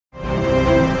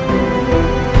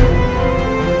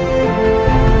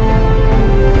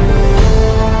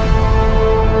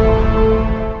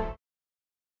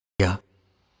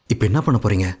என்ன பண்ண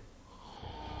போறீங்க?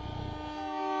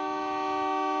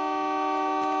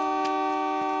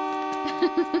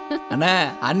 அண்ணா,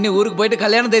 அண்ணி ஊருக்கு போயிட்டு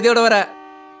கல்யாண தேதியோட வர.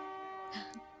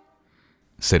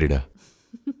 சரிடா,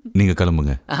 நீங்க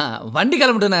கிளம்புங்க. வண்டி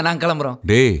கிளம்பிட்டுண்ணே, நாங்க கிளம்புறோம்.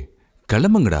 டேய்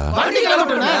கிளம்புங்கடா. வண்டி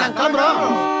கிளம்பட்டுண்ணே, நாங்க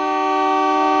கிளம்புறோம்.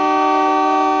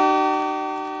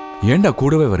 ஏன்டா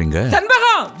கூடவே வரீங்க?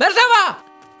 சண்பகம், பெர்சாவா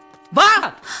வா.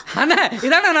 அண்ணா,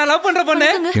 இதானே நான் லவ் பண்ற பொண்ணு.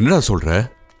 என்னடா சொல்ற?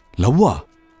 லவ்வா?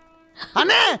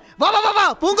 அண்ணே வா வா வா வா,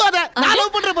 பூங்காத. நான்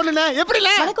லவ் பண்ற பொண்ணுண்ணே. எப்படில?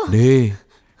 டேய்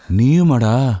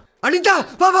நீயுமாடா? அனிதா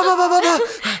வா வா வா வா வா.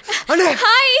 அண்ணே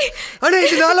ஹாய். அண்ணே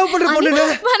இது நான் லவ் பண்ற பொண்ணுண்ணே.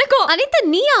 வணக்கம். அனிதா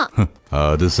நீயா?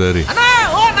 அது சரி. அண்ணா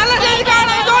ஓ நல்ல கேக்குடா,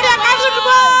 ஜோடியா காத்துட்டு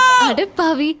போ. அட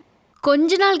பாவி,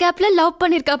 கொஞ்ச நாள் கேப்ல லவ்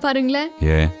பண்ணிருக்கா பாருங்களே.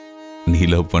 ஏன் நீ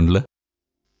லவ் பண்ணல?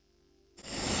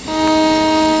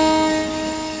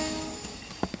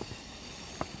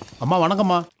 அம்மா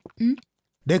வணக்கம்மா.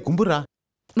 டேய் கும்புறா.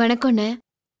 வணக்கம்ண்ணே,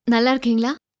 நல்லா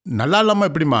இருக்கீங்களா? நல்லா இல்லாம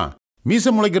எப்படிமா? மீசை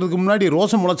முளைக்கிறதுக்கு முன்னாடி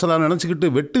ரோசம் முளைச்சலாம் நினைச்சுக்கிட்டு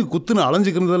வெட்டு குத்துன்னு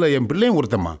அலைஞ்சிக்கிறதுல என் பிள்ளையும்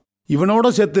ஒருத்தம்மா. இவனோட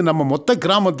சேர்த்து நம்ம மொத்த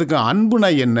கிராமத்துக்கு அன்புனா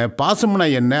என்ன, பாசம்னா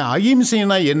என்ன,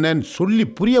 அகிம்சைனா என்னன்னு சொல்லி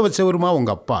புரிய வச்சவருமா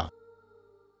உங்க அப்பா.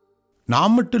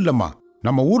 நான் மட்டும் இல்லம்மா,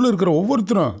 நம்ம ஊர்ல இருக்கிற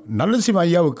ஒவ்வொருத்தரும் நல்லசிவ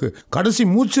ஐயாவுக்கு கடைசி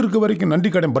மூச்சு இருக்க வரைக்கும்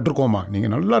நன்றி கடன் பட்டிருக்கோமா. நீங்க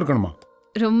நல்லா இருக்கணுமா.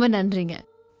 ரொம்ப நன்றிங்க.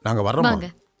 நாங்க வர்றோம்.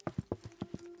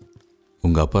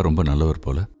 உங்க அப்பா ரொம்ப நல்லவர்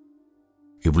போல,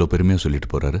 இவ்ளோ பெருமையா சொல்லிட்டு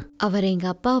போறாரு. அவர் எங்க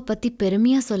அப்பாவை பத்தி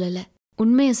பெருமையா சொல்லல,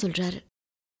 உண்மைய சொல்றாரு.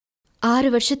 6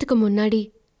 வருஷத்துக்கு முன்னாடி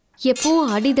எப்பவும்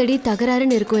அடிதடி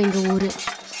தகராறுன்னு இருக்கும் எங்க ஊரு.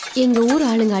 எங்க ஊர்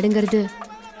ஆளுங்க அடுங்கிறது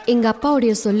எங்க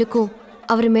அப்பாவுடைய சொல்லுக்கும்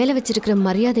அவர் மேல வச்சிருக்கிற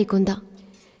மரியாதைக்கும் தான்.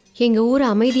 எங்க ஊரை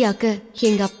அமைதியாக்க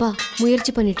எங்க அப்பா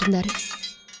முயற்சி பண்ணிட்டு இருந்தாரு.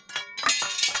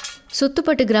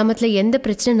 சுத்துப்பட்டு கிராமத்துல எந்த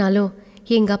பிரச்சனைனாலும்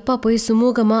எங்க அப்பா போய்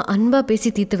சுமூகமா அன்பா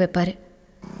பேசி தீர்த்து வைப்பாரு.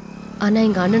 ஆனா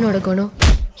எங்க அண்ணனோட குணம்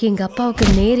எங்க அப்பாவுக்கு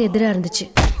நேர் எதிரா இருந்துச்சு.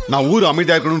 நான் ஊர்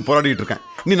அமைதியா இருக்கணும்னு போராடிட்டு இருக்கேன்.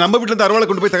 நீ நம்ம வீட்டுல இருந்து அறுவாலை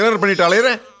கொண்டு போய் தகராறு பண்ணிட்டு அலையற.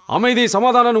 அமைதி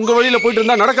சமாதானம் உங்க வழியில போயிட்டு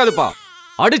இருந்தா நடக்காதுப்பா.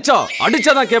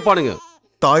 அடிச்சாதான் கேட்பானுங்க.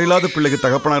 தாயில்லாத பிள்ளைக்கு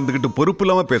தகப்பனா இருந்துகிட்டு பொறுப்பு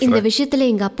இல்லாம பேசுற. இந்த விஷயத்துல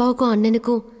எங்க அப்பாவுக்கும்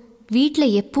அண்ணனுக்கும் வீட்டுல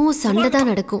எப்பவும் சண்டை தான்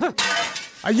நடக்கும்.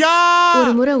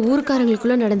 ஒரு முறை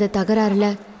ஊர்க்காரங்களுக்குள்ள நடந்த தகராறுல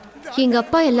எங்க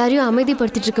அப்பா எல்லாரையும்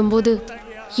அமைதிப்படுத்திட்டு இருக்கும் போது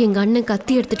எங்க அண்ணன்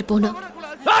கத்தி எடுத்துட்டு போனா.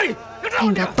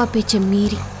 எங்க அப்பா பேச்ச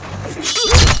மீறி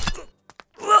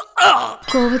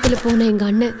கோவத்துல போன எங்க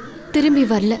அண்ணன் திரும்பி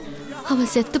வரல. அவன்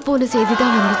செத்து போன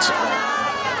செய்திதான் வந்துச்சு.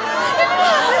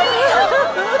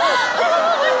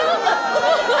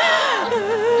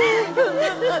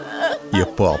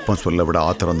 எப்போ அப்பா சொல்ல விட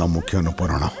ஆத்திரம் தான் முக்கியம்னு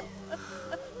போறானோ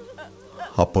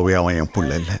அப்பவே அவன் என்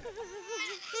புள்ள இல்ல.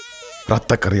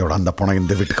 ரத்த கரையோட அந்த பணம்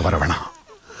இந்த வீட்டுக்கு வர வேணாம்.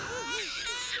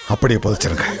 அப்படியே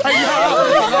புதைச்சிருங்க.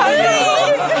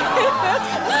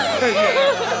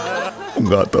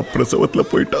 உங்க ஆத்தா பிரசவத்துல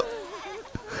போயிட்டா.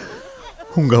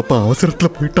 உங்க அப்பா அவசரத்துல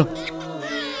போயிட்டான்.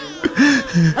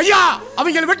 ஐயா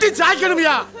அவங்க வெட்டி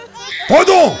சாய்க்கணும்யா.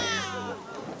 போதும்.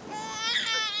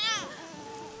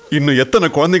 இன்னும் எத்தனை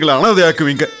குழந்தைகளை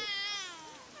அனாதையாக்குவீங்க?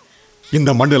 இந்த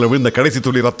மண்ணில் விழுந்த கடைசி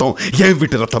துளி ரத்தம் என்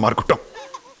வீட்டு ரத்தமா இருக்கட்டும்.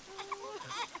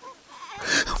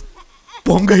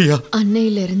 போங்க ஐயா.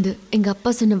 அன்னையில இருந்து எங்க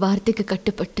அப்பா சொன்ன வார்த்தைக்கு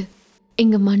கட்டுப்பட்டு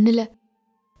எங்க மண்ணுல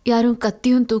யாரும்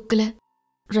கத்தியும் தூக்கல,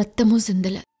 ரத்தமும்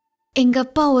சிந்தல. எங்க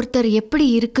அப்பா ஒருத்தர் எப்படி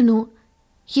இருக்கணும்,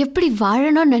 எப்படி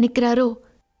வாழணும்னு நினைக்கிறாரோ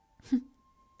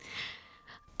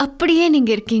அப்படியே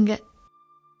நீங்க இருக்கீங்க.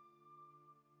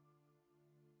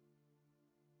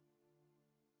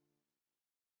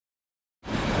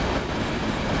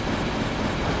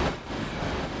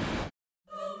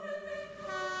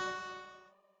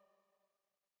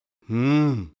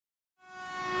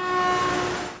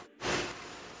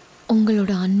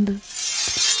 உங்களோட அன்பு,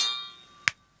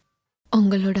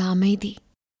 உங்களோட அமைதி,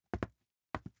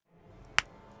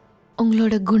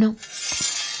 உங்களோட குணம்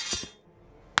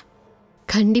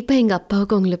கண்டிப்பா எங்க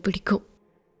அப்பாவுக்கு உங்களை பிடிக்கும்.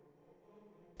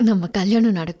 நம்ம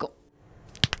கல்யாணம் நடக்கும்.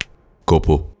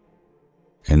 கோபு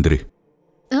எந்திரி.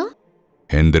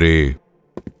 எந்திரி.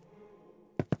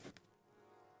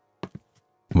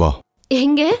 வா.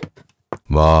 எங்க?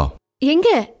 வா. எங்க?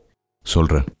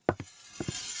 சொல்றேன்.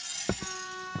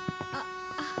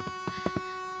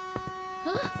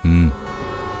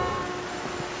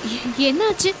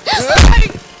 என்னாச்சு?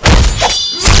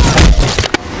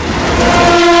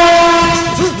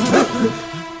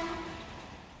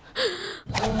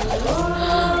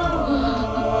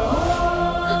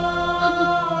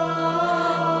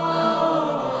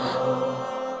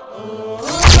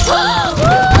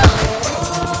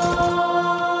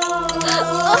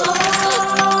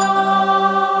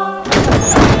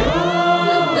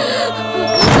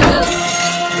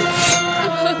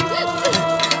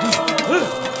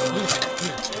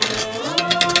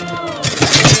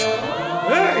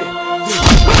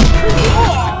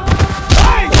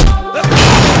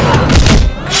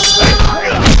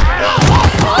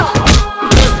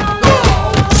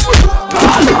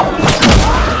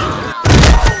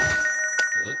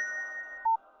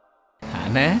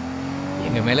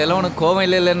 கோவம்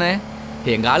இல்லைல்லண்ணே.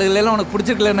 எங்க ஆளுகளெல்லாம் உனக்கு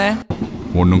பிடிச்சிருக்கலண்ணே.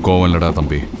 ஒன்றும் கோவம் இல்லடா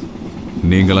தம்பி.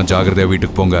 நீங்களாம் ஜாகிரதையா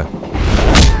வீட்டுக்கு போங்க.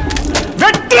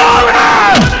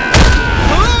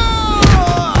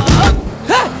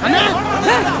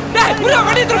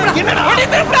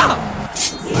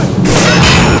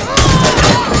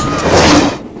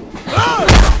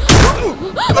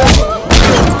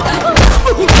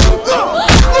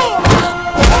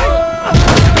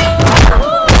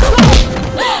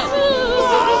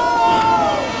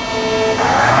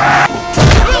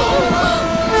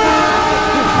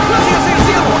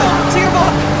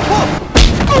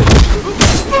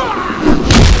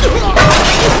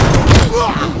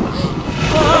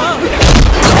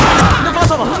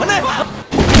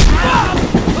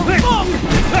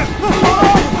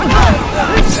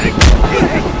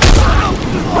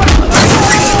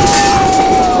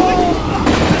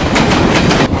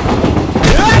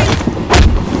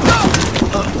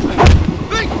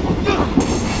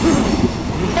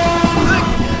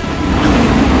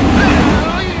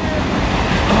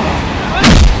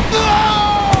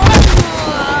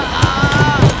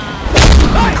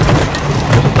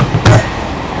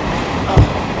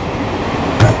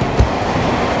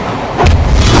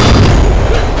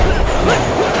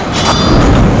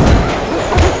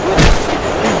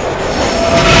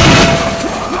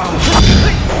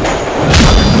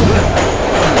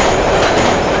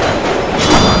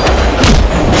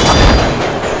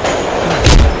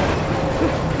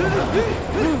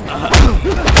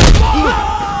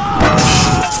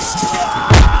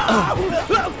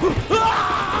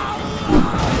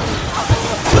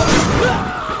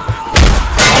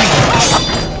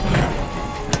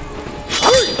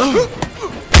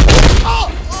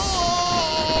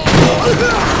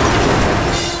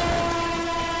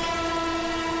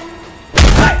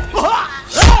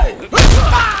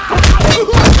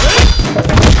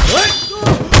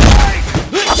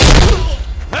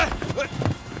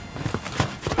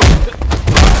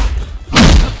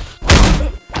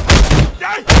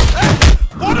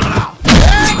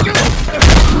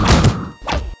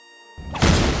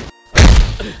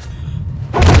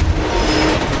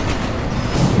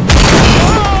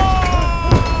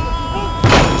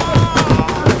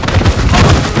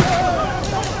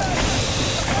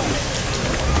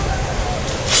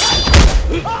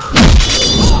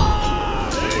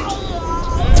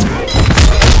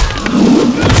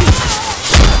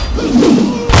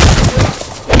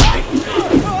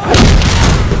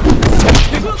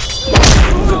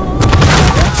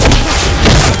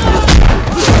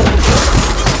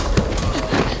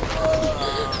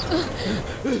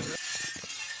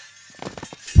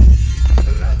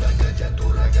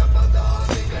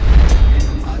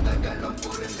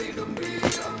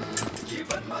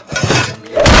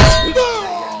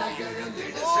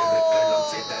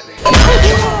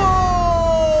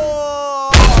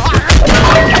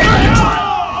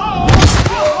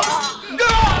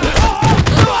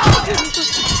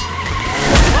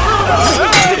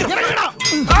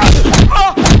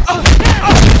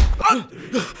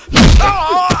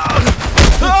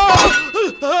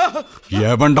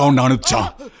 எவன்டா உன்னை அனுப்பிச்சான்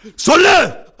சொல்லு.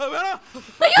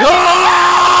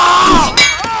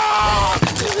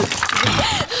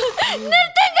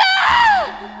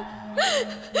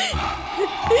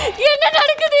 என்ன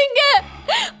நடக்குது இங்க?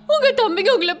 உங்க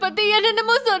தம்பிங்க உங்களை பத்தி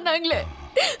என்னென்னமோ சொன்னாங்களே,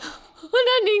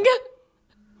 ஆனா நீங்க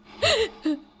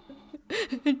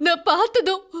நான்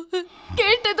பார்த்ததும்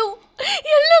கேட்டதும்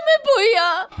எல்லாமே போயா?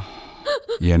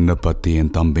 என்னை பத்தி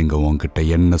என் தம்பிங்க உன்கிட்ட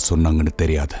என்ன சொன்னாங்கன்னு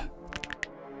தெரியாது.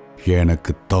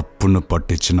 எனக்கு தப்புன்னு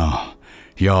பட்டுச்சுன்னா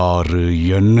யாரு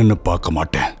என்னன்னு பார்க்க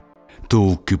மாட்டேன்,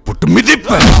 தூக்கி போட்டு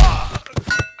மிதிப்பேன்.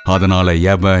 அதனால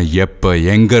எவன் எப்ப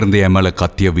எங்க இருந்து என் மேல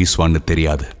கத்திய வீசுவான்னு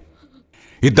தெரியாது.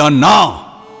 இதான் நான்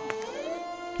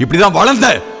இப்படிதான் வளர்ந்த,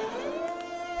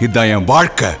 இதான் என்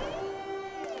வாழ்க்கை.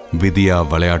 விதியா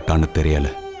விளையாட்டான்னு தெரியல.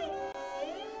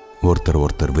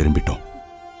 ஒருத்தர் விரும்பிட்டோம்.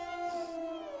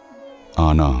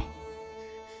 ஆனா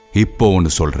இப்போ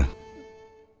ஒன்று சொல்றேன்,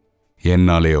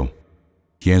 என்னாலேயோ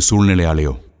என்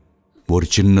சூழ்நிலையாலேயோ ஒரு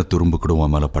சின்ன துரும்பு கூட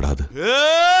உன் மேல படாது.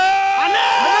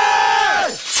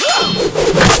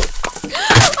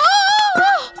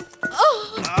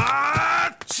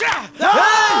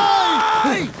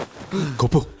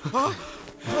 கோபு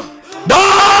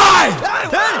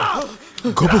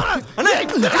கோபு